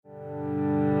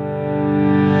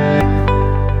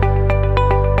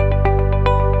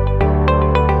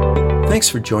Thanks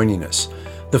for joining us.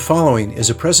 The following is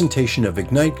a presentation of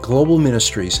Ignite Global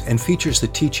Ministries and features the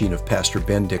teaching of Pastor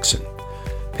Ben Dixon.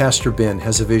 Pastor Ben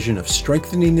has a vision of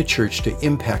strengthening the church to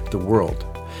impact the world.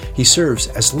 He serves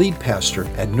as lead pastor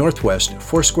at Northwest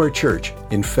Foursquare Church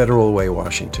in Federal Way,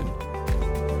 Washington.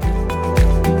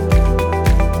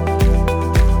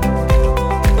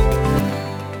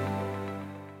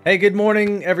 Hey, good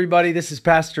morning, everybody. This is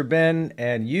Pastor Ben,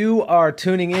 and you are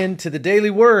tuning in to the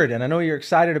Daily Word, and I know you're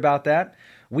excited about that.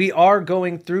 We are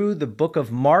going through the book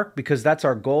of Mark because that's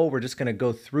our goal. We're just going to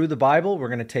go through the Bible. We're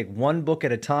going to take one book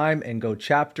at a time and go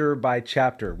chapter by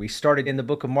chapter. We started in the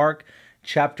book of Mark,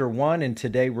 chapter 1, and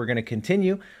today we're going to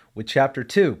continue with chapter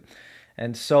 2.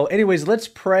 And so anyways, let's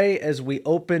pray as we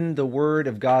open the Word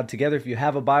of God together. If you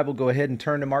have a Bible, go ahead and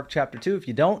turn to Mark chapter 2. If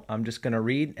you don't, I'm just going to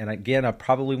read. And again, I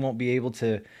probably won't be able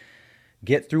to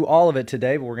get through all of it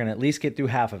today, but we're going to at least get through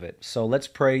half of it. So let's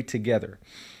pray together.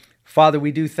 Father,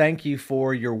 we do thank you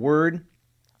for your Word.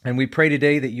 And we pray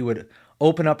today that you would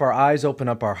open up our eyes, open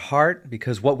up our heart,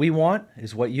 because what we want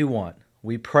is what you want.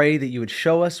 We pray that you would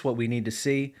show us what we need to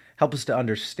see, help us to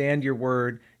understand your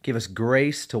Word, give us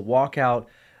grace to walk out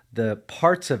the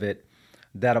parts of it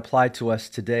that apply to us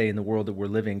today in the world that we're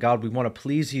living. God, we want to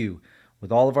please you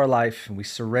with all of our life, and we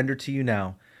surrender to you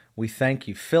now. We thank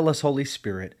you. Fill us, Holy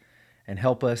Spirit, and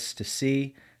help us to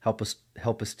see, help us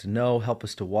to know, help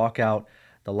us to walk out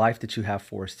the life that you have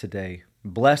for us today.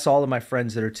 Bless all of my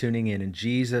friends that are tuning in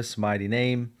Jesus' mighty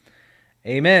name.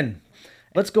 Amen.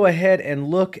 Let's go ahead and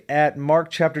look at Mark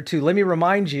chapter 2. Let me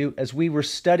remind you, as we were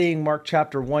studying Mark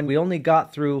chapter 1, we only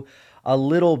got through a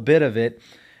little bit of it.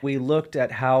 We looked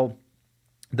at how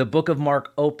the book of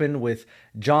Mark opened with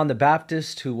John the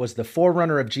Baptist, who was the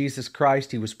forerunner of Jesus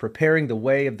Christ. He was preparing the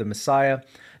way of the Messiah.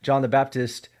 John the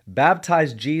Baptist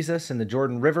baptized Jesus in the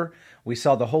Jordan River. We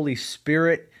saw the Holy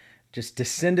Spirit just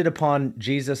descended upon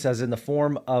Jesus as in the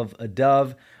form of a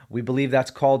dove. We believe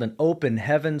that's called an open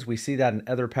heavens. We see that in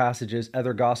other passages,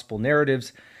 other gospel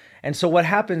narratives. And so what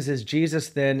happens is Jesus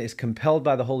then is compelled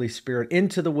by the Holy Spirit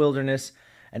into the wilderness.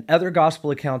 And other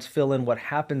gospel accounts fill in what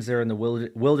happens there in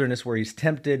the wilderness where he's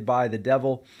tempted by the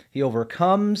devil. He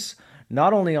overcomes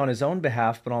not only on his own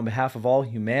behalf, but on behalf of all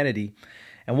humanity.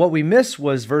 And what we missed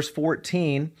was verse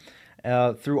 14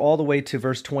 through all the way to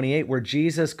verse 28, where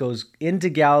Jesus goes into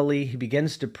Galilee. He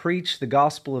begins to preach the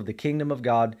gospel of the kingdom of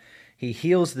God. He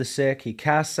heals the sick. He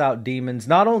casts out demons.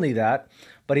 Not only that,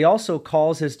 but he also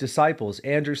calls his disciples,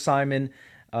 Andrew, Simon,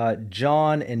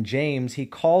 John and James. He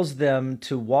calls them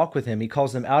to walk with him. He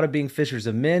calls them out of being fishers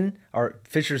of men, or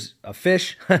fishers of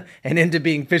fish, and into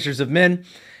being fishers of men.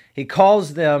 He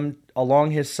calls them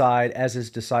along his side as his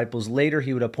disciples. Later,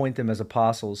 he would appoint them as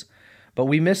apostles. But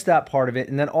we missed that part of it.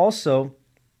 And then also,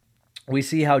 we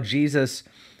see how Jesus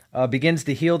begins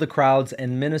to heal the crowds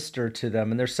and minister to them.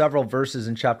 And there's several verses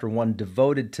in chapter 1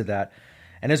 devoted to that.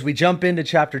 And as we jump into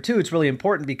chapter 2, it's really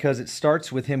important because it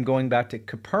starts with him going back to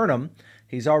Capernaum.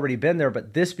 He's already been there,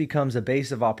 but this becomes a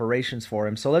base of operations for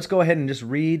him. So let's go ahead and just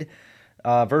read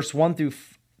verse 1 through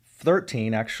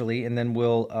 13, actually, and then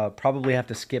we'll probably have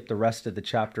to skip the rest of the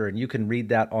chapter, and you can read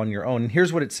that on your own. And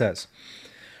here's what it says.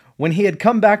 When he had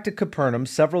come back to Capernaum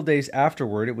several days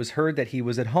afterward, it was heard that he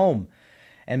was at home,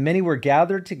 and many were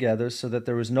gathered together so that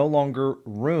there was no longer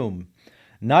room,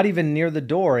 not even near the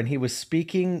door, and he was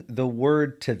speaking the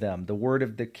word to them, the word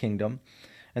of the kingdom.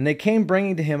 And they came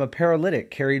bringing to him a paralytic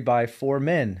carried by 4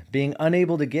 men. Being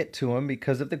unable to get to him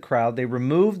because of the crowd, they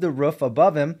removed the roof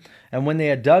above him, and when they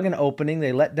had dug an opening,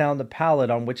 they let down the pallet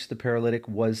on which the paralytic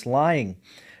was lying.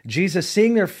 Jesus,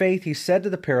 seeing their faith, he said to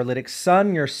the paralytic,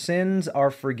 "Son, your sins are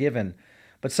forgiven."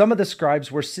 But some of the scribes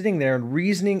were sitting there and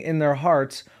reasoning in their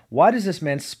hearts, "Why does this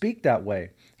man speak that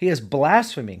way? He is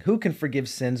blaspheming. Who can forgive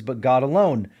sins but God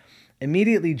alone?"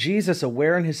 Immediately Jesus,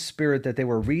 aware in his spirit that they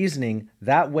were reasoning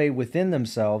that way within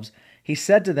themselves, he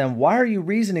said to them, "Why are you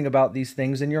reasoning about these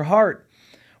things in your heart?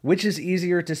 Which is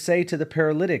easier to say to the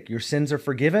paralytic, 'Your sins are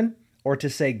forgiven,' or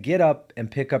to say, 'Get up and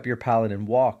pick up your pallet and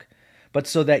walk'? But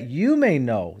so that you may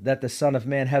know that the Son of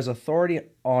Man has authority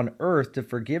on earth to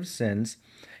forgive sins,"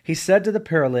 he said to the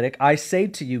paralytic, "I say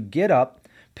to you, get up,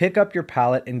 pick up your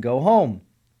pallet, and go home."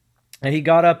 And he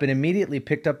got up and immediately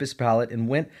picked up his pallet and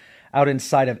went out in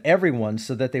sight of everyone,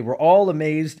 so that they were all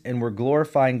amazed and were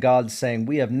glorifying God, saying,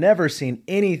 "We have never seen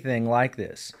anything like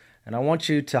this." And I want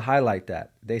you to highlight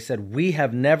that. They said, "We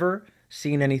have never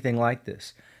seen anything like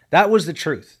this." That was the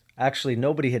truth. Actually,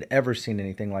 nobody had ever seen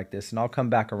anything like this, and I'll come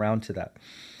back around to that.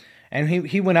 And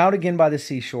he went out again by the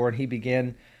seashore, and he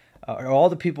began, all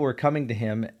the people were coming to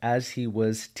him as he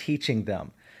was teaching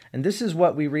them. And this is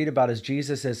what we read about as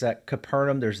Jesus is at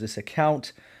Capernaum. There's this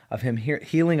account of him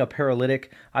healing a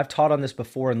paralytic. I've taught on this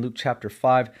before in Luke chapter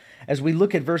 5. As we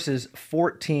look at verses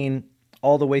 14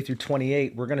 all the way through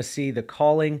 28, we're going to see the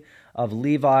calling of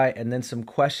Levi and then some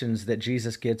questions that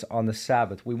Jesus gets on the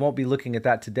Sabbath. We won't be looking at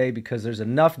that today because there's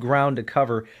enough ground to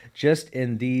cover just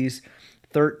in these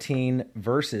 13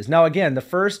 verses. Now, again, the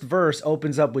first verse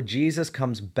opens up with Jesus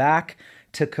comes back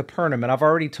to Capernaum. And I've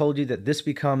already told you that this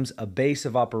becomes a base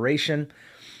of operation.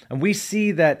 And we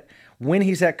see that when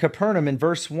he's at Capernaum in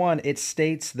verse 1, it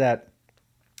states that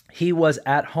he was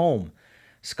at home.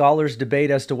 Scholars debate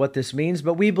as to what this means,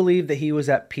 but we believe that he was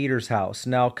at Peter's house.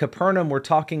 Now, Capernaum, we're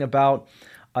talking about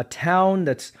a town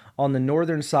that's on the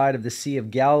northern side of the Sea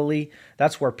of Galilee.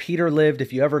 That's where Peter lived.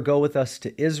 If you ever go with us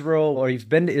to Israel or you've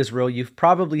been to Israel, you've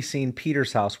probably seen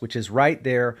Peter's house, which is right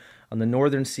there on the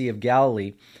northern Sea of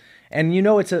Galilee. And you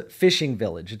know it's a fishing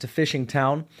village. It's a fishing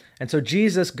town. And so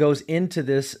Jesus goes into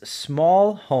this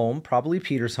small home, probably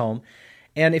Peter's home.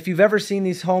 And if you've ever seen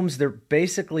these homes, they're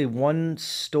basically one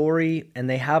story and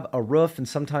they have a roof and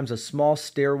sometimes a small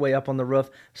stairway up on the roof.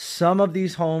 Some of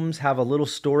these homes have a little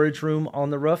storage room on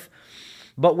the roof.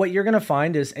 But what you're going to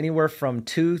find is anywhere from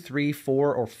 2, 3,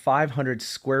 4, or 500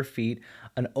 square feet.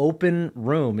 An open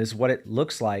room is what it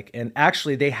looks like. And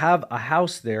actually, they have a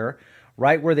house there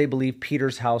right where they believe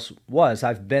Peter's house was.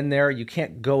 I've been there. You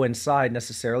can't go inside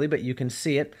necessarily, but you can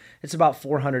see it. It's about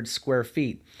 400 square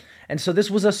feet. And so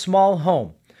this was a small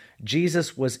home.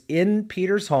 Jesus was in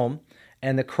Peter's home,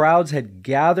 and the crowds had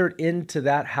gathered into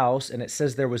that house, and it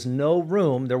says there was no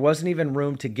room. There wasn't even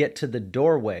room to get to the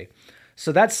doorway.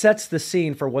 So that sets the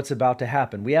scene for what's about to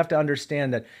happen. We have to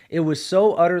understand that it was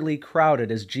so utterly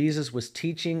crowded as Jesus was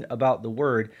teaching about the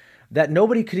word that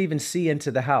nobody could even see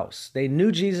into the house. They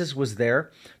knew Jesus was there.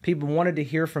 People wanted to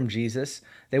hear from Jesus.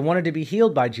 They wanted to be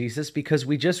healed by Jesus because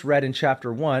we just read in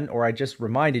chapter 1, or I just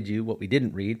reminded you what we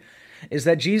didn't read, is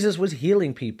that Jesus was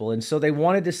healing people. And so they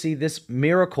wanted to see this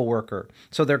miracle worker.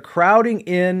 So they're crowding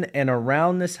in and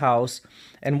around this house.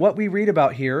 And what we read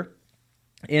about here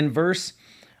in verse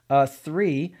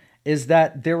 3 is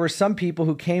that there were some people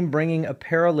who came bringing a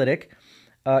paralytic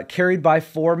carried by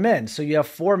 4 men. So you have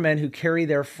 4 men who carry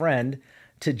their friend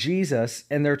to Jesus,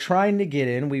 and they're trying to get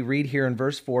in. We read here in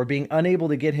verse 4, being unable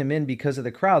to get him in because of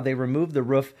the crowd, they removed the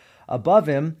roof above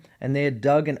him, and they had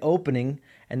dug an opening,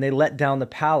 and they let down the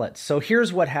pallets. So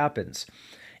here's what happens.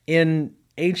 In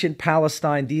ancient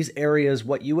Palestine, these areas,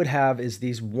 what you would have is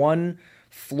these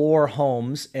one-floor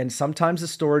homes, and sometimes a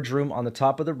storage room on the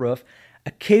top of the roof.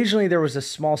 Occasionally, there was a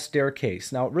small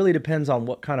staircase. Now, it really depends on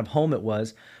what kind of home it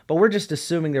was, but we're just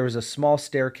assuming there was a small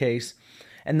staircase.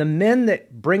 And the men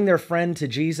that bring their friend to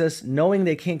Jesus, knowing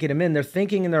they can't get him in, they're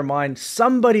thinking in their mind,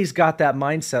 somebody's got that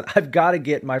mindset. I've got to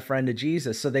get my friend to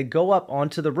Jesus. So they go up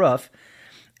onto the roof,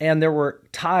 and there were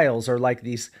tiles or like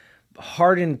these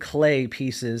hardened clay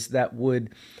pieces that would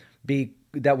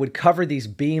cover these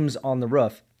beams on the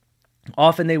roof.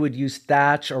 Often they would use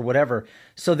thatch or whatever.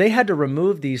 So they had to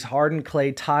remove these hardened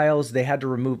clay tiles. They had to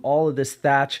remove all of this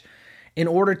thatch in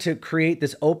order to create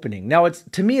this opening. Now,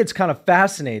 to me, it's kind of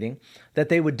fascinating that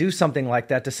they would do something like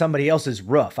that to somebody else's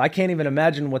roof. I can't even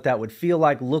imagine what that would feel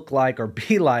like, look like, or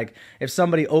be like if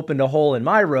somebody opened a hole in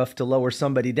my roof to lower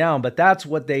somebody down. But that's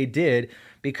what they did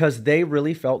because they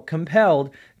really felt compelled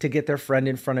to get their friend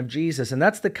in front of Jesus. And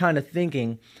that's the kind of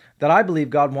thinking that I believe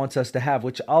God wants us to have,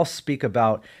 which I'll speak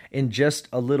about in just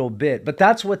a little bit. But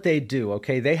that's what they do,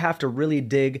 okay? They have to really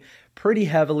dig pretty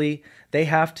heavily. They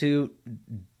have to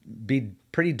be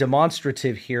pretty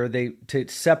demonstrative here. To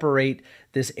separate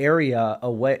this area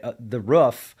away, the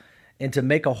roof, and to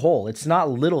make a hole. It's not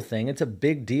a little thing. It's a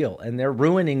big deal. And they're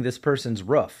ruining this person's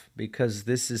roof because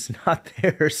this is not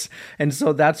theirs. And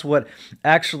so that's what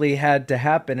actually had to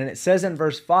happen. And it says in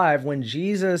verse 5, when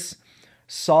Jesus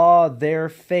saw their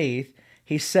faith,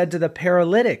 he said to the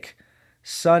paralytic,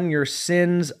 "Son, your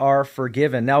sins are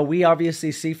forgiven." Now, we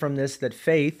obviously see from this that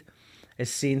faith is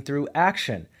seen through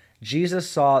action. Jesus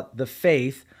saw the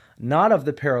faith, not of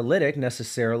the paralytic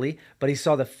necessarily, but he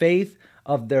saw the faith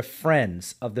of their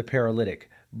friends of the paralytic.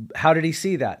 How did he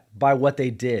see that? By what they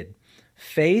did.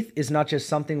 Faith is not just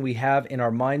something we have in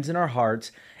our minds and our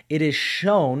hearts. It is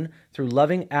shown through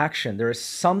loving action. There is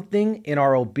something in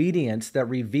our obedience that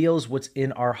reveals what's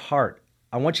in our heart.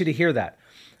 I want you to hear that.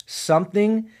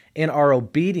 Something in our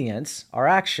obedience, our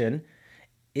action,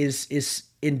 is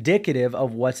indicative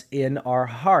of what's in our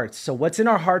hearts. So what's in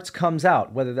our hearts comes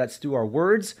out, whether that's through our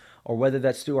words or whether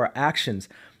that's through our actions.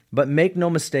 But make no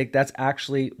mistake, that's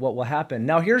actually what will happen.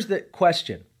 Now, here's the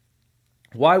question.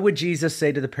 Why would Jesus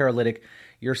say to the paralytic,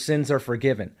 "Your sins are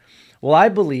forgiven"? Well, I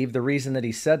believe the reason that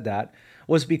he said that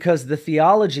was because the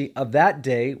theology of that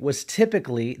day was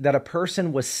typically that a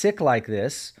person was sick like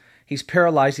this. He's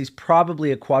paralyzed. He's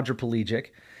probably a quadriplegic.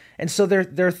 And so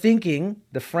they're thinking,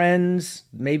 the friends,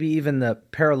 maybe even the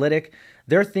paralytic,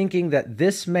 they're thinking that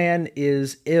this man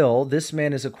is ill, this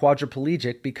man is a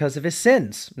quadriplegic because of his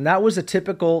sins. And that was a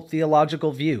typical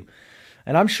theological view.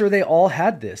 And I'm sure they all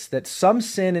had this, that some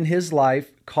sin in his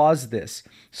life caused this.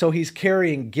 So he's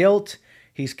carrying guilt,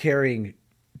 he's carrying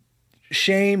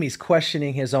shame, he's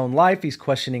questioning his own life, he's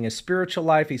questioning his spiritual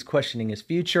life, he's questioning his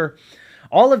future.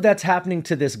 All of that's happening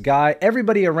to this guy.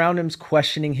 Everybody around him's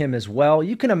questioning him as well.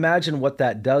 You can imagine what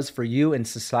that does for you in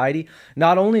society.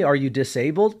 Not only are you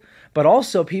disabled, but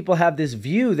also people have this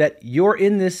view that you're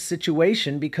in this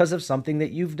situation because of something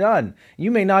that you've done.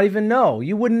 You may not even know.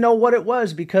 You wouldn't know what it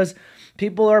was because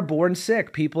people are born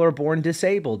sick. People are born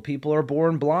disabled. People are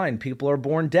born blind. People are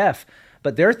born deaf.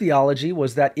 But their theology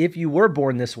was that if you were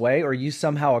born this way or you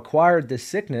somehow acquired this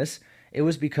sickness, it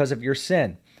was because of your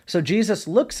sin. So Jesus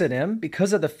looks at him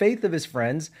because of the faith of his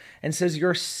friends and says,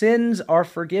 your sins are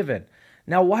forgiven.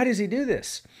 Now, why does he do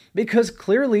this? Because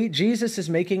clearly Jesus is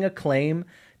making a claim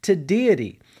to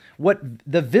deity. What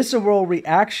the visceral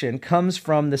reaction comes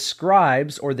from the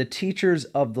scribes or the teachers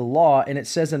of the law. And it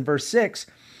says in verse 6,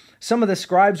 some of the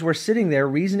scribes were sitting there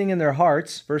reasoning in their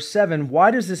hearts. Verse 7,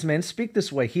 why does this man speak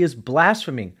this way? He is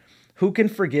blaspheming. Who can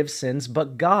forgive sins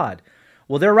but God?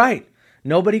 Well, they're right.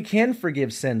 Nobody can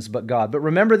forgive sins but God. But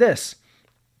remember this,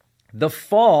 the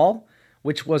fall,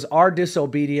 which was our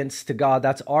disobedience to God,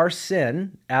 that's our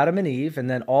sin, Adam and Eve,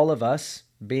 and then all of us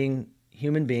being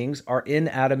human beings are in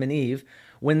Adam and Eve.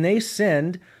 When they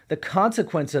sinned, the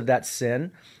consequence of that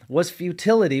sin was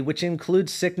futility, which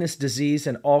includes sickness, disease,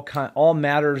 and all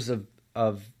matters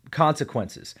of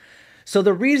consequences. So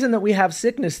the reason that we have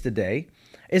sickness today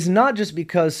is not just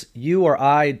because you or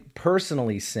I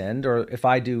personally sinned, or if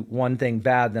I do one thing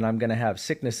bad, then I'm going to have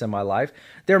sickness in my life.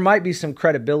 There might be some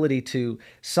credibility to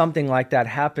something like that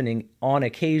happening on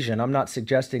occasion. I'm not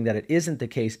suggesting that it isn't the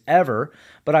case ever,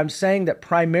 but I'm saying that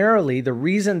primarily the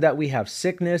reason that we have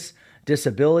sickness,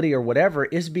 disability, or whatever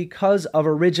is because of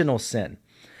original sin.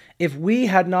 If we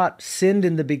had not sinned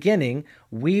in the beginning,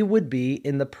 we would be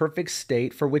in the perfect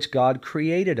state for which God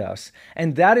created us.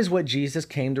 And that is what Jesus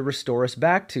came to restore us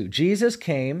back to. Jesus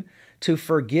came to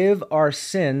forgive our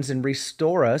sins and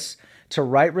restore us to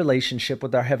right relationship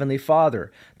with our Heavenly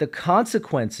Father. The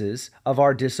consequences of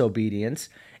our disobedience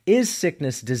is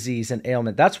sickness, disease, and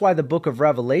ailment. That's why the book of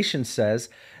Revelation says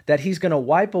that he's going to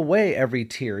wipe away every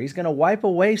tear. He's going to wipe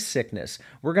away sickness.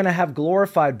 We're going to have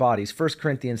glorified bodies, 1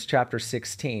 Corinthians chapter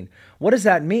 16. What does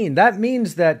that mean? That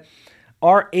means that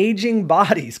our aging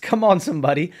bodies, come on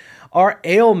somebody, our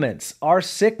ailments, our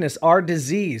sickness, our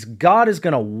disease, God is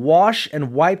going to wash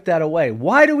and wipe that away.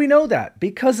 Why do we know that?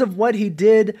 Because of what he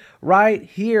did right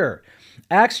here.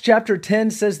 Acts chapter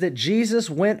 10 says that Jesus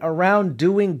went around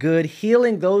doing good,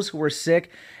 healing those who were sick,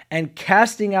 and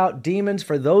casting out demons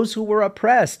for those who were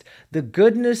oppressed. The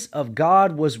goodness of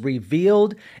God was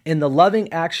revealed in the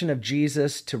loving action of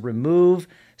Jesus to remove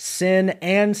sin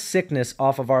and sickness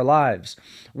off of our lives.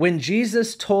 When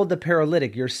Jesus told the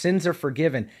paralytic, your sins are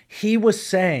forgiven, he was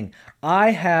saying,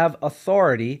 I have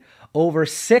authority over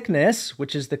sickness,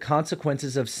 which is the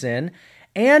consequences of sin,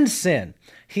 and sin.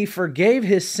 He forgave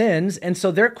his sins, and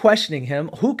so they're questioning him.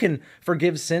 Who can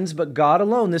forgive sins but God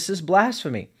alone? This is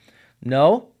blasphemy.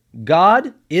 No,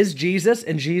 God is Jesus,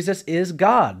 and Jesus is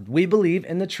God. We believe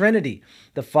in the Trinity,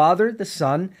 the Father, the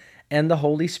Son, and the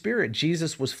Holy Spirit.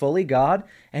 Jesus was fully God,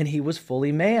 and he was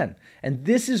fully man. And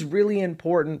this is really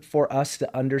important for us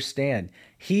to understand.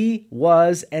 He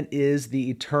was and is the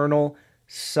eternal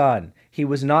Son. He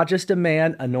was not just a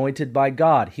man anointed by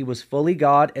God. He was fully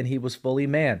God, and he was fully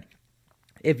man.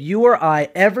 If you or I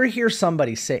ever hear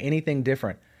somebody say anything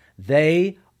different,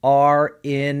 they are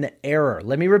in error.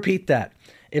 Let me repeat that.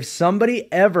 If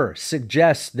somebody ever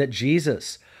suggests that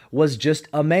Jesus was just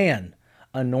a man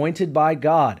anointed by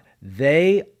God,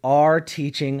 they are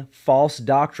teaching false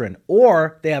doctrine,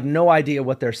 or they have no idea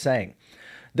what they're saying.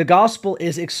 The gospel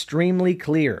is extremely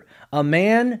clear. A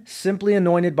man simply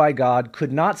anointed by God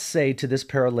could not say to this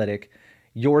paralytic,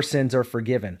 your sins are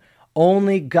forgiven.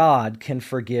 Only God can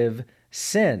forgive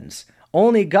sins.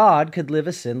 Only God could live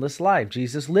a sinless life.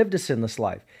 Jesus lived a sinless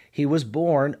life. He was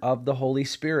born of the Holy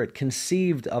Spirit,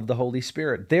 conceived of the Holy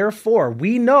Spirit. Therefore,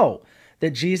 we know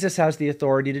that Jesus has the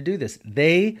authority to do this.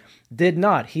 They did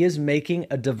not. He is making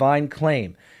a divine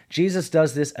claim. Jesus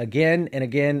does this again and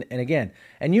again and again.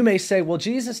 And you may say, well,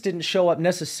 Jesus didn't show up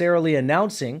necessarily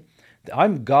announcing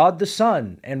I'm God the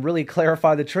Son, and really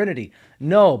clarify the Trinity.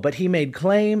 No, but he made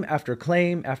claim after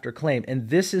claim after claim. And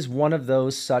this is one of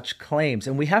those such claims.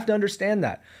 And we have to understand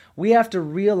that. We have to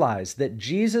realize that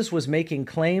Jesus was making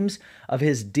claims of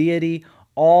his deity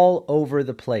all over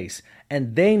the place.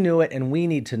 And they knew it, and we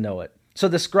need to know it. So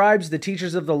the scribes, the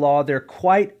teachers of the law, they're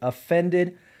quite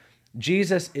offended.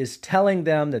 Jesus is telling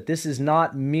them that this is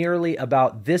not merely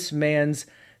about this man's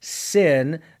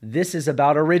sin. This is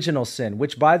about original sin,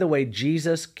 which, by the way,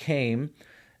 Jesus came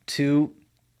to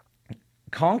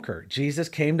conquer. Jesus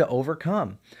came to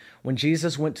overcome. When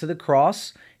Jesus went to the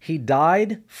cross, he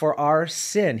died for our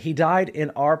sin. He died in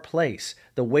our place.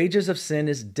 The wages of sin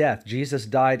is death. Jesus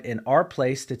died in our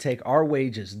place to take our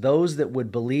wages, those that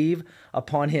would believe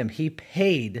upon him. He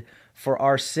paid for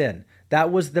our sin.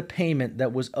 That was the payment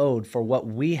that was owed for what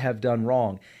we have done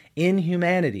wrong in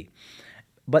humanity.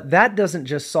 But that doesn't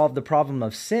just solve the problem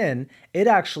of sin. It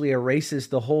actually erases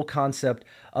the whole concept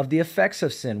of the effects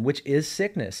of sin, which is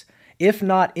sickness. If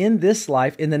not in this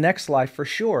life, in the next life for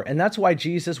sure. And that's why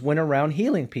Jesus went around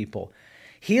healing people.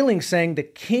 Healing, saying the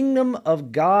kingdom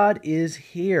of God is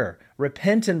here.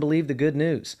 Repent and believe the good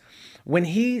news. When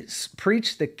he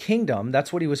preached the kingdom,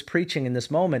 that's what he was preaching in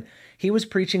this moment. He was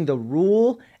preaching the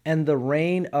rule and the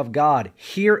reign of God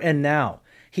here and now.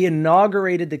 He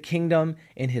inaugurated the kingdom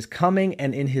in his coming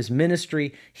and in his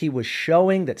ministry. He was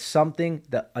showing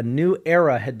that a new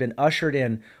era had been ushered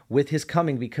in with his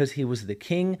coming because he was the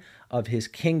king of his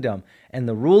kingdom. And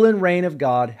the rule and reign of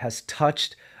God has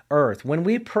touched earth. When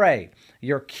we pray,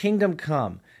 your kingdom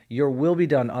come, your will be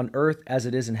done on earth as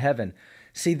it is in heaven.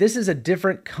 See, this is a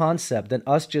different concept than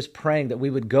us just praying that we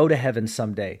would go to heaven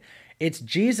someday. It's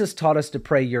Jesus taught us to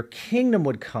pray your kingdom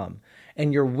would come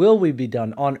and your will would be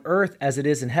done on earth as it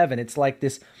is in heaven. It's like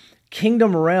this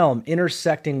kingdom realm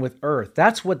intersecting with earth.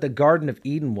 That's what the Garden of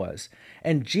Eden was.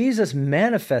 And Jesus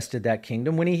manifested that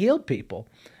kingdom when he healed people.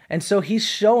 And so he's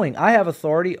showing, I have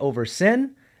authority over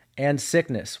sin and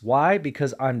sickness. Why?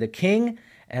 Because I'm the king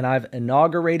and I've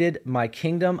inaugurated my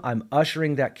kingdom. I'm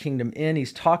ushering that kingdom in.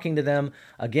 He's talking to them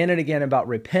again and again about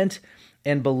repent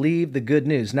and believe the good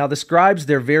news. Now the scribes,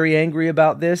 they're very angry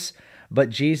about this, but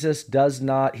Jesus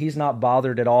he's not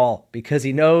bothered at all because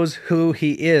he knows who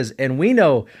he is, and we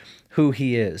know who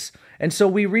he is. And so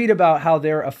we read about how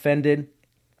they're offended.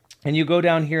 And you go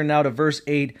down here now to verse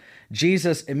 8.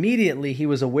 Jesus immediately, he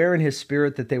was aware in his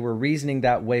spirit that they were reasoning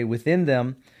that way within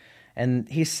them. And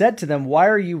he said to them, why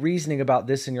are you reasoning about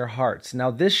this in your hearts? Now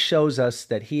this shows us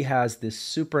that he has this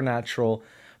supernatural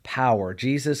power.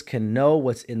 Jesus can know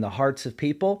what's in the hearts of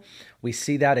people. We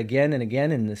see that again and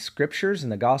again in the scriptures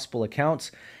and the gospel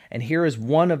accounts. And here is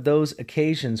one of those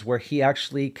occasions where he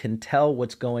actually can tell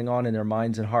what's going on in their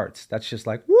minds and hearts. That's just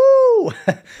like, woo!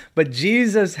 But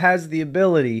Jesus has the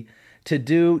ability to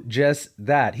do just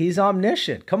that. He's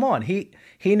omniscient. Come on. He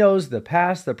knows the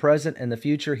past, the present, and the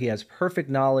future. He has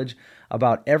perfect knowledge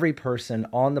about every person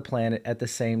on the planet at the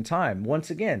same time.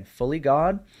 Once again, fully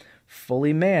God,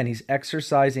 fully man. He's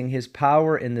exercising his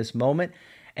power in this moment,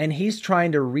 and he's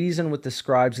trying to reason with the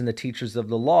scribes and the teachers of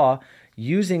the law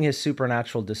using his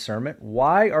supernatural discernment.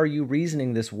 Why are you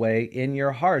reasoning this way in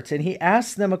your hearts? And he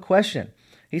asks them a question.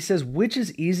 He says, which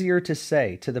is easier to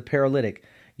say to the paralytic,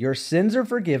 your sins are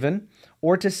forgiven,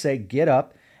 or to say, get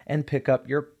up and pick up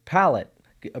your pallet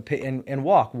and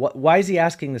walk? Why is he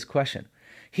asking this question?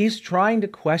 He's trying to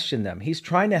question them. He's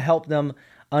trying to help them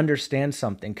understand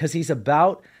something because he's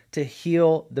about to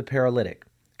heal the paralytic.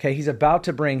 Okay, he's about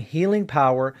to bring healing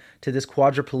power to this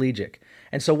quadriplegic.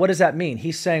 And so what does that mean?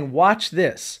 He's saying, watch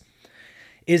this.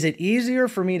 Is it easier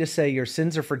for me to say your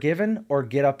sins are forgiven or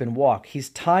get up and walk? He's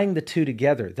tying the two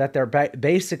together, that they're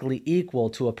basically equal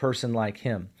to a person like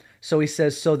him. So he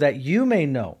says, so that you may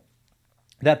know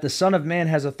that the Son of Man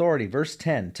has authority. Verse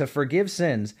 10, to forgive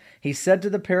sins, he said to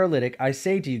the paralytic, I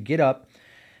say to you, get up,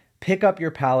 pick up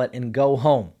your pallet and go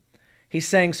home. He's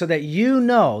saying, so that you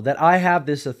know that I have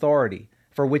this authority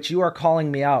for which you are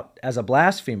calling me out as a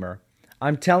blasphemer,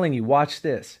 I'm telling you, watch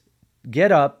this.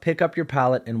 Get up, pick up your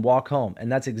pallet, and walk home.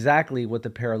 And that's exactly what the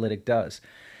paralytic does.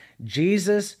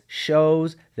 Jesus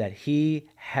shows that he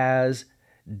has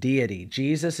deity.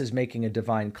 Jesus is making a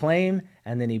divine claim,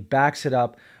 and then he backs it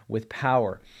up with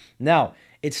power. Now,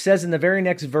 it says in the very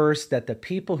next verse that the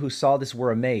people who saw this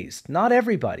were amazed. Not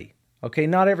everybody. Okay,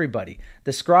 not everybody.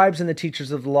 The scribes and the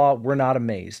teachers of the law were not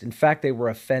amazed. In fact, they were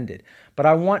offended. But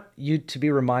I want you to be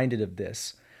reminded of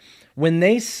this. When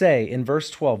they say in verse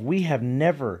 12, we have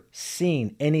never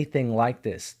seen anything like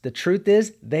this, the truth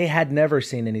is they had never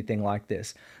seen anything like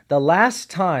this. The last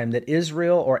time that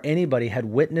Israel or anybody had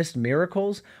witnessed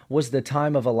miracles was the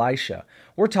time of Elisha.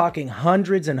 We're talking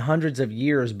hundreds and hundreds of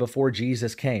years before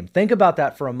Jesus came. Think about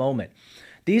that for a moment.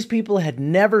 These people had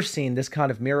never seen this kind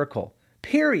of miracle,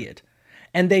 period.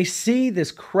 And they see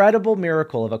this credible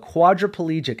miracle of a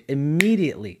quadriplegic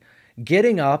immediately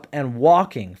getting up and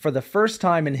walking for the first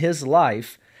time in his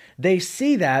life. They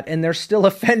see that and they're still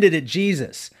offended at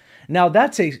Jesus. Now,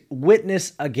 that's a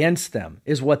witness against them,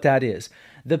 is what that is.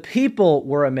 The people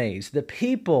were amazed. The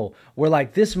people were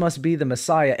like, this must be the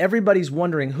Messiah. Everybody's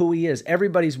wondering who he is.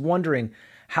 Everybody's wondering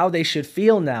how they should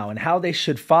feel now and how they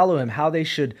should follow him, how they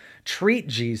should treat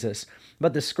Jesus.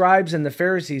 But the scribes and the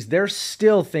Pharisees, they're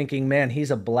still thinking, man, he's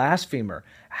a blasphemer.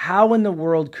 How in the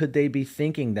world could they be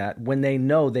thinking that when they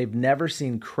know they've never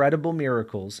seen credible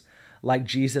miracles like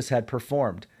Jesus had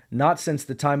performed? Not since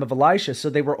the time of Elisha. So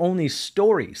they were only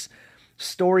stories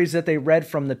that they read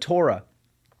from the Torah,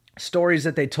 stories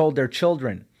that they told their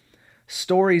children,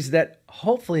 stories that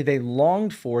hopefully they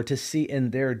longed for to see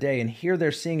in their day. And here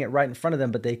they're seeing it right in front of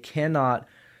them, but they cannot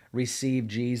receive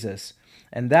Jesus.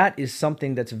 And that is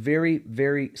something that's very,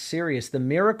 very serious. The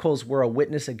miracles were a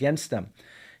witness against them.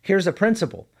 Here's a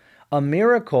principle. A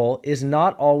miracle is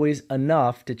not always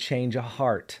enough to change a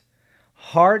heart.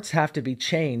 Hearts have to be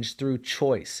changed through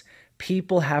choice.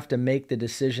 People have to make the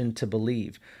decision to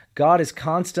believe. God is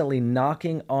constantly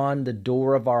knocking on the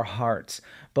door of our hearts,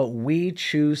 but we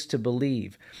choose to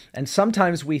believe. And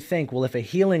sometimes we think, well, if a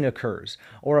healing occurs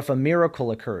or if a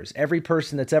miracle occurs, every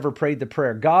person that's ever prayed the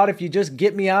prayer, God, if you just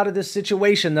get me out of this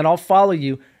situation, then I'll follow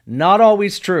you. Not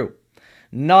always true.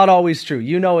 Not always true.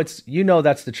 You know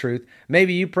that's the truth.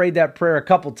 Maybe you prayed that prayer a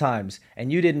couple times and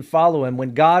you didn't follow him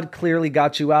when God clearly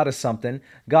got you out of something.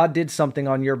 God did something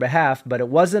on your behalf, but it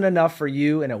wasn't enough for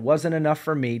you and it wasn't enough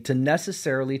for me to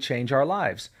necessarily change our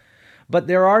lives. But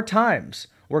there are times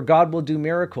where God will do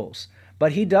miracles,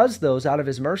 but he does those out of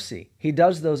his mercy. He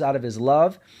does those out of his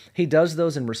love. He does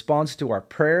those in response to our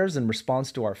prayers, in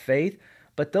response to our faith.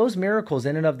 But those miracles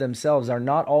in and of themselves are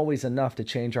not always enough to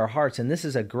change our hearts. And this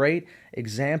is a great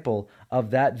example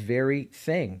of that very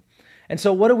thing. And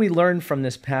so what do we learn from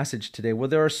this passage today? Well,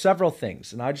 there are several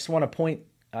things. And I just want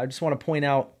to point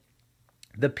out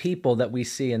the people that we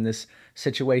see in this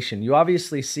situation. You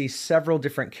obviously see several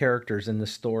different characters in the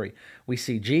story. We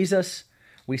see Jesus,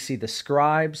 we see the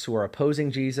scribes who are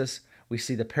opposing Jesus, we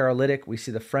see the paralytic, we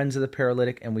see the friends of the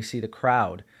paralytic, and we see the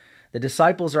crowd. The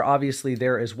disciples are obviously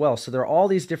there as well. So there are all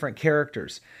these different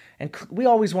characters. And we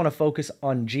always want to focus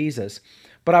on Jesus.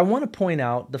 But I want to point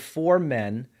out the 4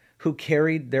 men who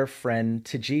carried their friend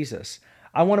to Jesus.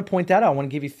 I want to point that out. I want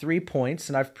to give you 3 points.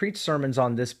 And I've preached sermons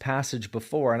on this passage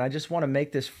before. And I just want to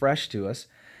make this fresh to us.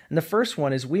 And the first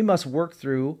one is we must work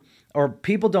through, or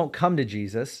people don't come to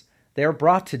Jesus. They are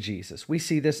brought to Jesus. We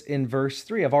see this in verse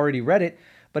 3. I've already read it.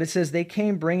 But it says they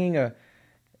came bringing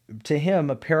to him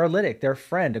a paralytic, their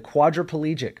friend, a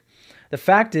quadriplegic. The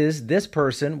fact is, this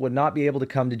person would not be able to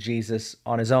come to Jesus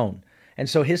on his own. And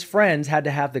so his friends had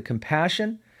to have the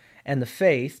compassion and the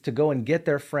faith to go and get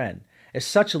their friend. It's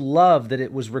such love that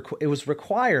it was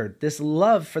required, this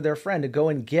love for their friend, to go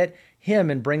and get him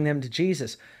and bring them to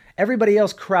Jesus. Everybody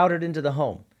else crowded into the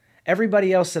home.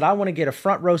 Everybody else said, I want to get a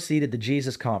front row seat at the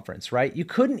Jesus conference, right? You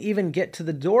couldn't even get to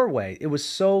the doorway. It was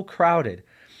so crowded.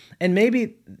 And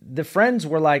maybe the friends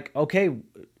were like, okay,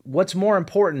 what's more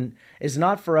important is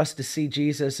not for us to see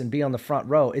Jesus and be on the front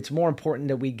row. It's more important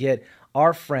that we get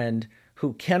our friend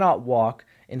who cannot walk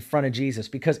in front of Jesus,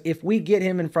 because if we get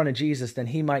him in front of Jesus, then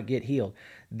he might get healed.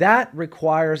 That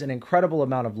requires an incredible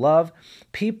amount of love.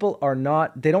 People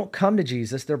they don't come to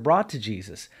Jesus, they're brought to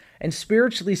Jesus. And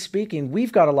spiritually speaking,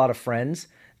 we've got a lot of friends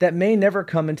that may never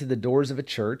come into the doors of a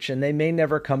church and they may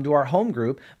never come to our home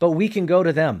group, but we can go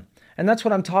to them. And that's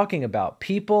what I'm talking about.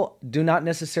 People do not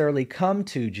necessarily come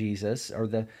to Jesus or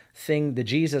the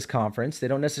Jesus conference. They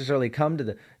don't necessarily come to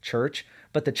the church,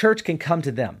 but the church can come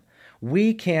to them.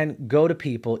 We can go to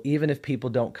people even if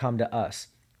people don't come to us.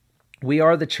 We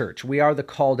are the church. We are the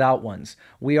called out ones.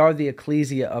 We are the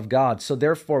ecclesia of God. So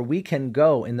therefore, we can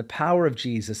go in the power of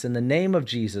Jesus, in the name of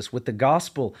Jesus, with the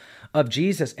gospel of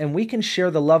Jesus, and we can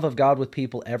share the love of God with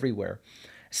people everywhere.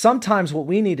 Sometimes what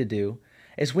we need to do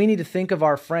is we need to think of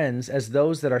our friends as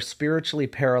those that are spiritually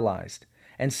paralyzed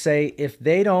and say, if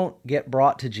they don't get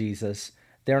brought to Jesus,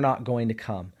 they're not going to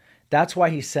come. That's why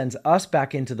he sends us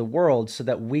back into the world so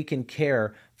that we can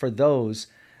care for those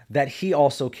that he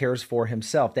also cares for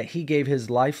himself, that he gave his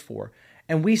life for.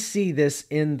 And we see this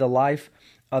in the life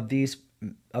of these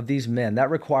men. That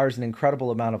requires an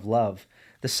incredible amount of love.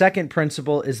 The second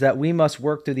principle is that we must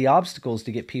work through the obstacles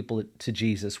to get people to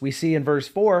Jesus. We see in verse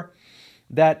 4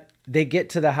 that they get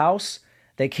to the house,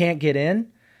 they can't get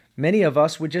in, many of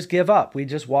us would just give up. We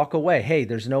just walk away. Hey,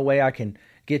 there's no way I can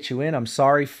get you in. I'm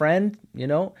sorry, friend,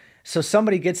 So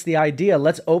somebody gets the idea,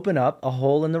 let's open up a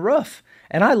hole in the roof.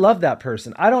 And I love that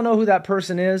person. I don't know who that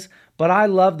person is, but I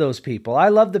love those people. I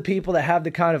love the people that have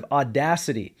the kind of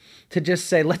audacity to just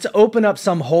say, let's open up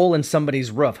some hole in somebody's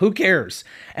roof. Who cares?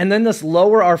 And then let's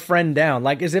lower our friend down,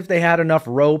 like as if they had enough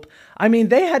rope. I mean,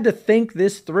 they had to think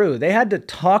this through. They had to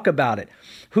talk about it.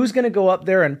 Who's going to go up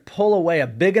there and pull away a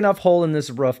big enough hole in this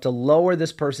roof to lower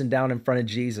this person down in front of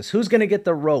Jesus? Who's going to get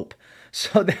the rope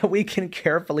so that we can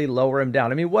carefully lower him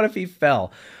down? I mean, what if he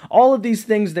fell? All of these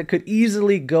things that could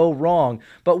easily go wrong.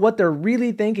 But what they're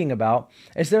really thinking about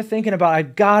is they're thinking about,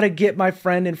 I've got to get my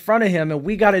friend in front of him, and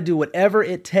we got to do whatever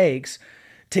it takes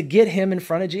to get him in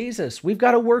front of Jesus. We've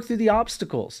got to work through the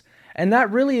obstacles. And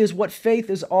that really is what faith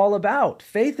is all about.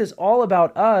 Faith is all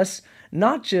about us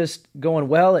not just going,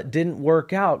 well, it didn't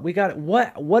work out.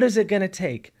 What is it going to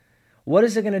take? What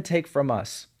is it going to take from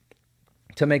us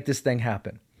to make this thing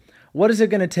happen? What is it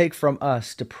going to take from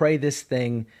us to pray this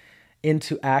thing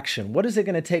into action? What is it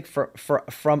going to take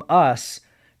from us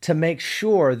to make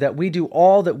sure that we do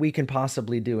all that we can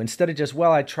possibly do instead of just,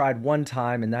 well, I tried one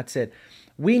time and that's it?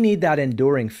 We need that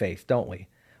enduring faith, don't we?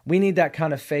 We need that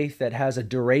kind of faith that has a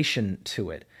duration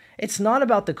to it. It's not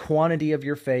about the quantity of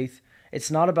your faith. It's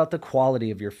not about the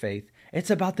quality of your faith. It's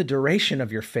about the duration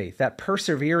of your faith, that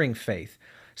persevering faith.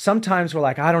 Sometimes we're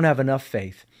like, I don't have enough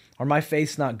faith, or my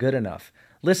faith's not good enough.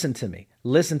 Listen to me.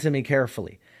 Listen to me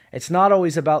carefully. It's not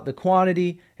always about the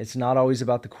quantity. It's not always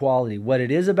about the quality. What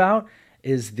it is about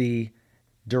is the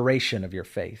duration of your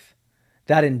faith.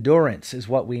 That endurance is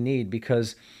what we need,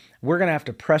 because we're going to have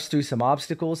to press through some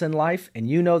obstacles in life, and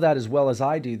you know that as well as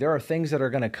I do. There are things that are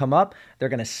going to come up. They're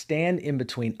going to stand in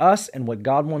between us and what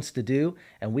God wants to do,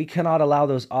 and we cannot allow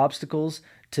those obstacles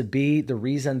to be the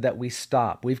reason that we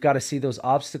stop. We've got to see those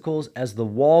obstacles as the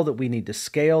wall that we need to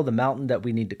scale, the mountain that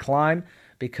we need to climb,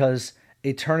 because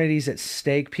eternity's at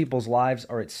stake, people's lives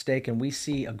are at stake, and we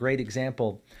see a great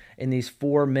example in these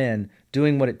 4 men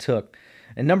doing what it took.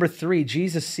 And number 3,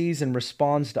 Jesus sees and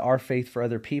responds to our faith for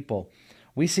other people.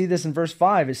 We see this in verse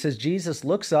 5. It says, Jesus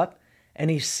looks up and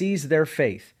he sees their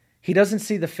faith. He doesn't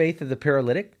see the faith of the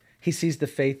paralytic. He sees the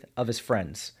faith of his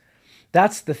friends.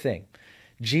 That's the thing.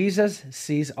 Jesus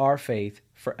sees our faith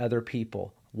for other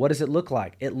people. What does it look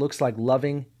like? It looks like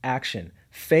loving action.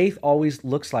 Faith always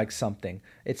looks like something.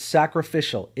 It's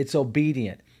sacrificial. It's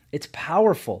obedient. It's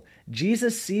powerful.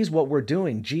 Jesus sees what we're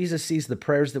doing. Jesus sees the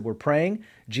prayers that we're praying.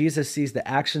 Jesus sees the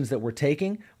actions that we're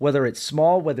taking. Whether it's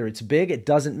small, whether it's big, it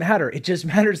doesn't matter. It just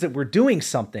matters that we're doing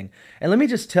something. And let me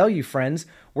just tell you, friends,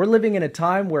 we're living in a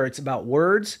time where it's about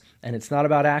words and it's not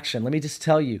about action. Let me just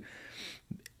tell you,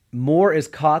 more is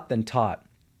caught than taught.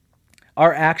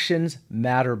 Our actions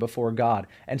matter before God.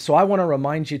 And so I want to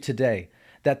remind you today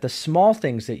that the small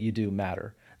things that you do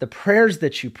matter. The prayers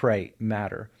that you pray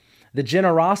matter. The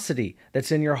generosity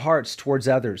that's in your hearts towards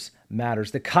others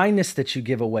matters. The kindness that you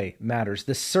give away matters.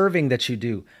 The serving that you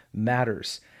do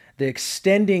matters. The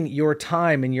extending your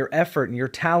time and your effort and your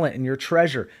talent and your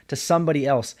treasure to somebody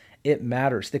else, it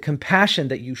matters. The compassion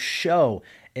that you show,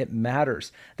 it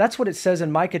matters. That's what it says in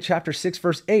Micah chapter 6,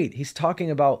 verse 8. He's talking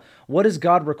about, what does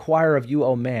God require of you,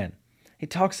 O man? He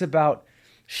talks about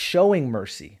showing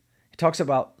mercy. He talks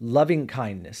about loving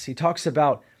kindness. He talks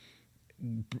about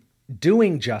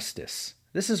doing justice.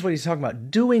 This is what he's talking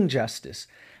about, doing justice.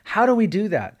 How do we do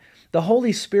that? The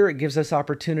Holy Spirit gives us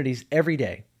opportunities every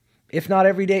day. If not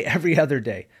every day, every other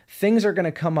day. Things are going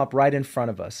to come up right in front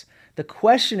of us. The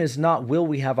question is not, will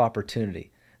we have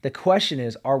opportunity? The question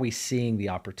is, are we seeing the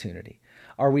opportunity?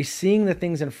 Are we seeing the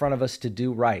things in front of us to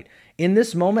do right? In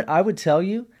this moment, I would tell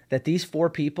you that these 4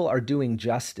 people are doing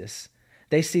justice.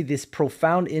 They see this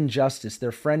profound injustice.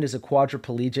 Their friend is a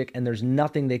quadriplegic and there's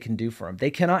nothing they can do for him.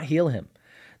 They cannot heal him.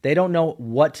 They don't know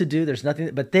what to do. There's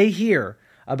nothing, but they hear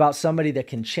about somebody that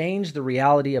can change the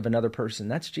reality of another person.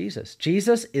 That's Jesus.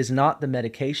 Jesus is not the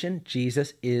medication.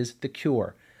 Jesus is the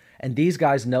cure. And these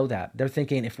guys know that. They're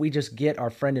thinking, if we just get our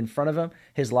friend in front of him,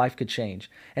 his life could change.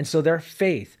 And so their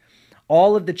faith,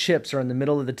 all of the chips are in the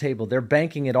middle of the table. They're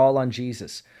banking it all on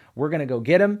Jesus. We're going to go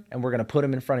get him, and we're going to put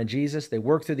him in front of Jesus. They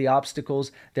work through the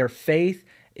obstacles. Their faith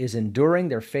is enduring.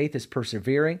 Their faith is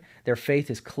persevering. Their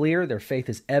faith is clear. Their faith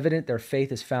is evident. Their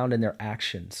faith is found in their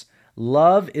actions.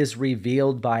 Love is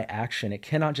revealed by action. It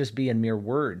cannot just be in mere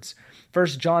words. 1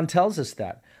 John tells us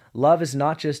that. Love is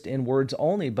not just in words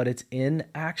only, but it's in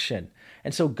action.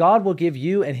 And so God will give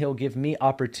you and he'll give me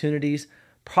opportunities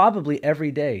probably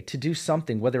every day to do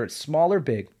something, whether it's small or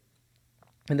big.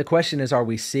 And the question is, are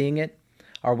we seeing it?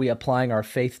 Are we applying our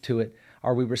faith to it?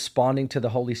 Are we responding to the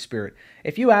Holy Spirit?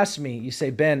 If you ask me, you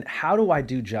say, Ben, how do I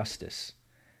do justice?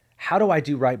 How do I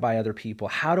do right by other people?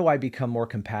 How do I become more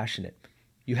compassionate?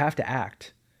 You have to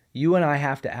act. You and I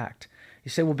have to act. You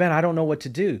say, well, Ben, I don't know what to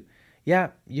do. Yeah,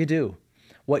 you do.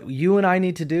 What you and I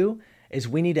need to do is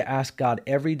we need to ask God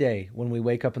every day when we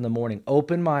wake up in the morning,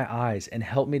 open my eyes and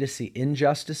help me to see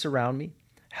injustice around me.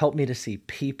 Help me to see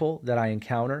people that I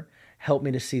encounter. Help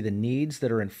me to see the needs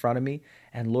that are in front of me.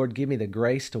 And Lord, give me the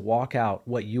grace to walk out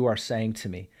what you are saying to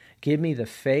me. Give me the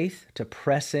faith to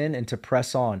press in and to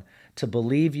press on, to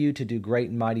believe you to do great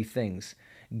and mighty things.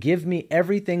 Give me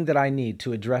everything that I need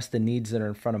to address the needs that are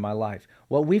in front of my life.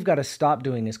 What we've got to stop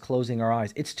doing is closing our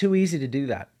eyes. It's too easy to do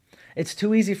that. It's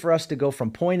too easy for us to go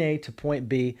from point A to point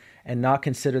B and not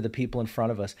consider the people in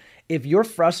front of us. If you're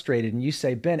frustrated and you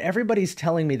say, Ben, everybody's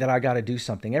telling me that I got to do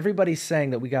something. Everybody's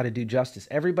saying that we got to do justice.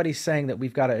 Everybody's saying that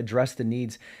we've got to address the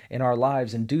needs in our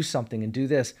lives and do something and do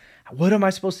this. What am I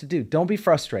supposed to do? Don't be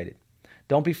frustrated.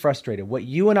 Don't be frustrated. What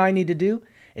you and I need to do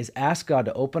is ask God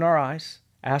to open our eyes,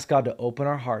 ask God to open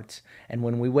our hearts. And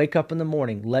when we wake up in the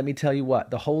morning, let me tell you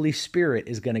what, the Holy Spirit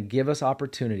is going to give us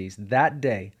opportunities that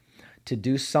day to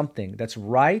do something that's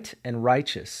right and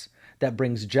righteous, that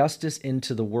brings justice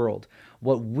into the world.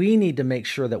 What we need to make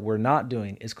sure that we're not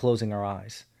doing is closing our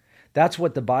eyes. That's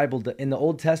what the Bible, in the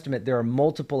Old Testament, there are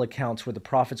multiple accounts where the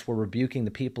prophets were rebuking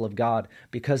the people of God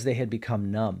because they had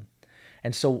become numb.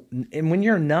 And when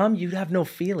you're numb, you have no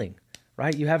feeling,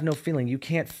 right? You have no feeling. You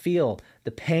can't feel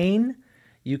the pain.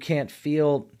 You can't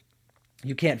feel,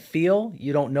 you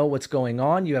don't know what's going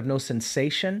on. You have no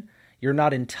sensation. You're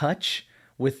not in touch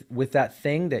with that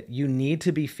thing that you need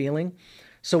to be feeling.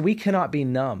 So we cannot be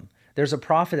numb. There's a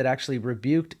prophet that actually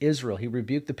rebuked Israel. He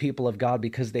rebuked the people of God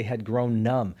because they had grown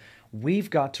numb.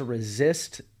 We've got to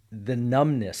resist the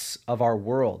numbness of our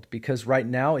world, because right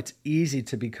now it's easy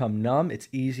to become numb. It's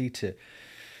easy to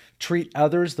treat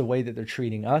others the way that they're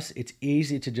treating us. It's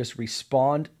easy to just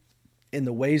respond in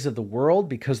the ways of the world,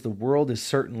 because the world is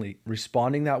certainly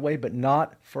responding that way, but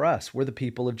not for us. We're the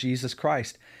people of Jesus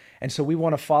Christ. And so we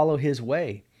want to follow his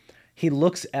way. He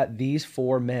looks at these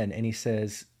four men and he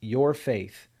says, your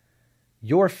faith.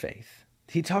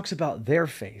 He talks about their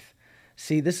faith.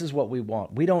 See, this is what we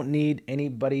want. We don't need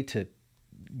anybody to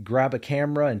grab a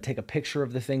camera and take a picture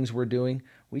of the things we're doing.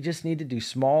 We just need to do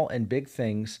small and big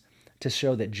things to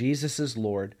show that Jesus is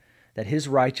Lord, that his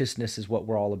righteousness is what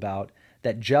we're all about,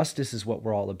 that justice is what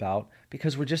we're all about,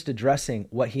 because we're just addressing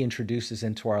what he introduces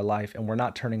into our life and we're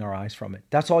not turning our eyes from it.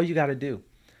 That's all you got to do.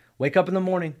 Wake up in the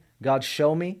morning, God,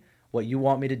 show me what you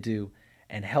want me to do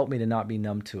and help me to not be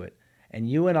numb to it. And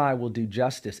you and I will do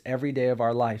justice every day of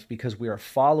our life because we are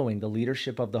following the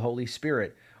leadership of the Holy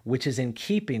Spirit, which is in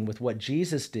keeping with what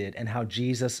Jesus did and how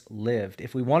Jesus lived.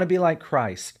 If we want to be like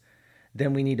Christ,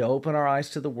 then we need to open our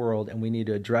eyes to the world and we need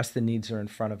to address the needs that are in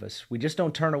front of us. We just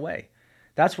don't turn away.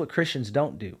 That's what Christians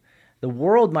don't do. The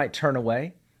world might turn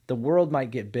away. The world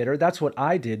might get bitter. That's what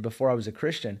I did before I was a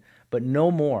Christian, but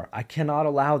no more. I cannot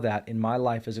allow that in my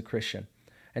life as a Christian.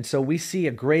 And so we see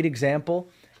a great example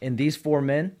in these four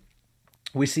men.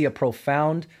 We see a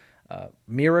profound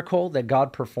miracle that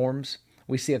God performs.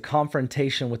 We see a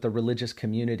confrontation with the religious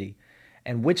community.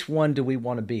 And which one do we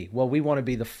want to be? Well, we want to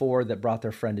be the four that brought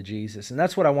their friend to Jesus. And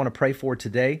that's what I want to pray for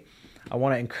today. I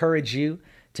want to encourage you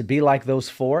to be like those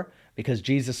four, because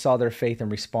Jesus saw their faith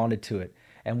and responded to it.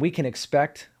 And we can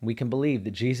expect, we can believe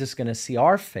that Jesus is going to see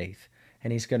our faith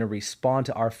and he's going to respond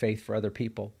to our faith for other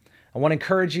people. I want to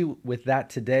encourage you with that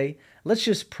today. Let's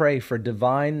just pray for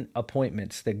divine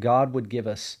appointments that God would give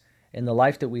us in the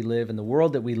life that we live, in the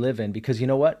world that we live in, because you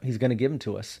know what? He's going to give them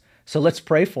to us. So let's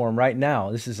pray for them right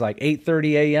now. This is like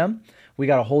 8:30 a.m. We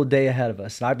got a whole day ahead of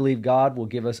us. And I believe God will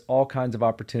give us all kinds of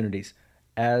opportunities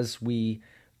as we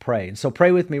pray. And so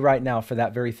pray with me right now for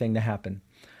that very thing to happen.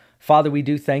 Father, we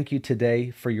do thank you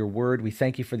today for your word. We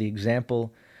thank you for the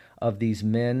example of these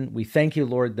men. We thank you,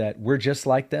 Lord, that we're just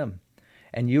like them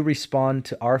and you respond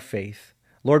to our faith.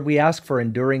 Lord, we ask for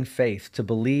enduring faith to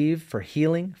believe for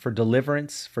healing, for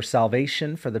deliverance, for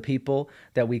salvation, for the people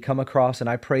that we come across. And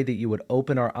I pray that you would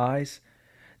open our eyes,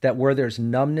 that where there's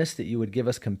numbness, that you would give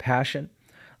us compassion.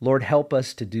 Lord, help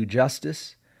us to do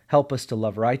justice. Help us to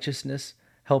love righteousness.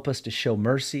 Help us to show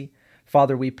mercy.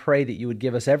 Father, we pray that you would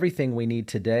give us everything we need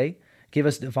today. Give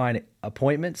us divine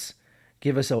appointments.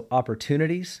 Give us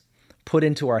opportunities. Put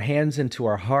into our hands, into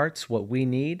our hearts what we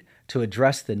need to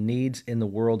address the needs in the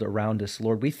world around us.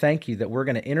 Lord, we thank you that we're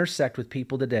going to intersect with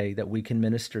people today that we can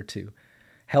minister to.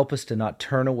 Help us to not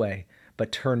turn away,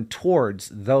 but turn towards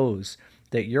those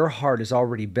that your heart is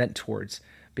already bent towards,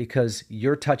 because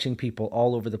you're touching people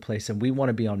all over the place. And we want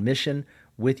to be on mission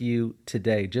with you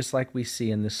today, just like we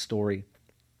see in this story.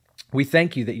 We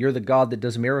thank you that you're the God that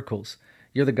does miracles.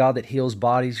 You're the God that heals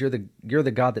bodies. You're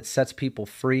the God that sets people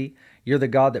free. You're the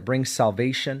God that brings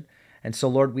salvation. And so,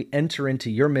 Lord, we enter into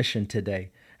your mission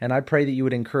today. And I pray that you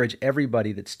would encourage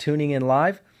everybody that's tuning in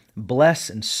live, bless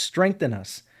and strengthen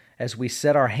us as we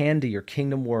set our hand to your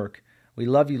kingdom work. We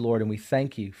love you, Lord, and we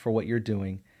thank you for what you're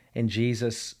doing. In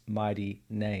Jesus' mighty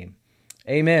name.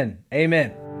 Amen.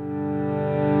 Amen.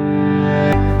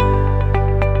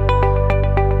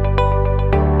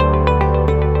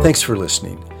 Thanks for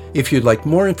listening. If you'd like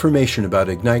more information about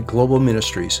Ignite Global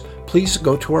Ministries, please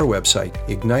go to our website,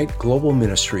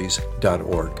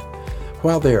 igniteglobalministries.org.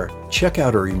 While there, check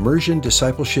out our Immersion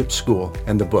Discipleship School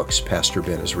and the books Pastor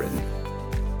Ben has written.